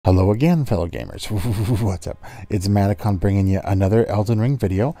Hello again, fellow gamers. What's up? It's Maticon bringing you another Elden Ring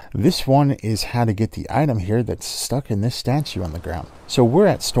video. This one is how to get the item here that's stuck in this statue on the ground. So we're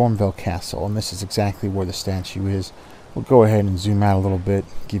at Stormveil Castle, and this is exactly where the statue is. We'll go ahead and zoom out a little bit,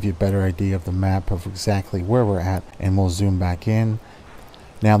 give you a better idea of the map of exactly where we're at, and we'll zoom back in.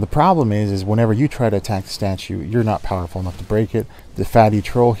 Now the problem is whenever you try to attack the statue, you're not powerful enough to break it. The fatty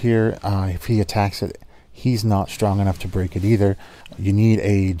troll here, if he attacks it, he's not strong enough to break it either. You need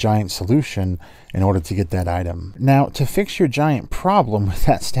a giant solution in order to get that item. Now, to fix your giant problem with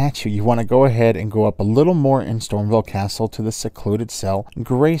that statue, you want to go ahead and go up a little more in Stormveil Castle to the secluded cell,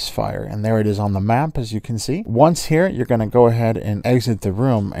 Gracefire. And there it is on the map, as you can see. Once here, you're going to go ahead and exit the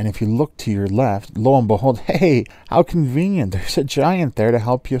room. And if you look to your left, lo and behold, hey, how convenient. There's a giant there to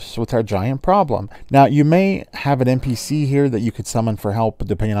help you with our giant problem. Now, you may have an NPC here that you could summon for help,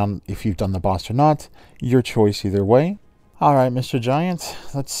 depending on if you've done the boss or not. Your choice either way. All right, Mr. Giant,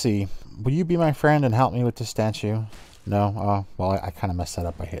 let's see. Will you be my friend and help me with the statue? No? Well, I kind of messed that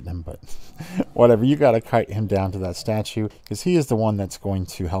up by hitting him, but whatever. You got to kite him down to that statue because he is the one that's going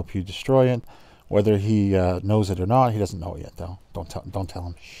to help you destroy it. Whether he knows it or not, he doesn't know it yet, though. Don't tell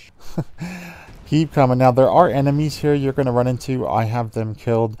him. Shh. Keep coming. Now, there are enemies here you're going to run into. I have them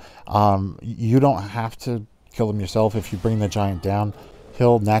killed. You don't have to kill them yourself. If you bring the giant down,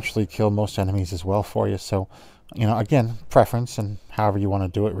 he'll naturally kill most enemies as well for you. So, you know, again, preference and however you want to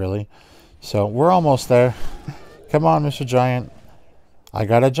do it, really. So we're almost there. Come on, Mr. Giant. I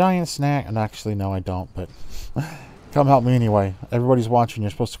got a giant snack. And actually, no, I don't. But come help me anyway. Everybody's watching. You're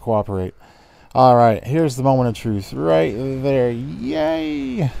supposed to cooperate. All right. Here's the moment of truth. Right there.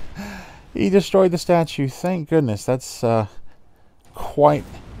 Yay. He destroyed the statue. Thank goodness. That's quite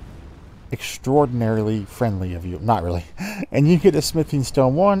extraordinarily friendly of you. Not really. And you get a smithing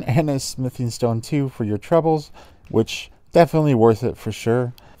stone 1 and a smithing stone 2 for your troubles, which definitely worth it for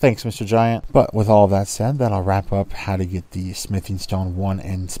sure. Thanks, Mr. Giant. But with all that said, that'll wrap up how to get the smithing stone 1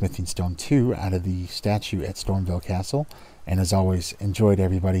 and smithing stone 2 out of the statue at Stormveil Castle. And as always, enjoyed,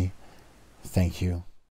 everybody. Thank you.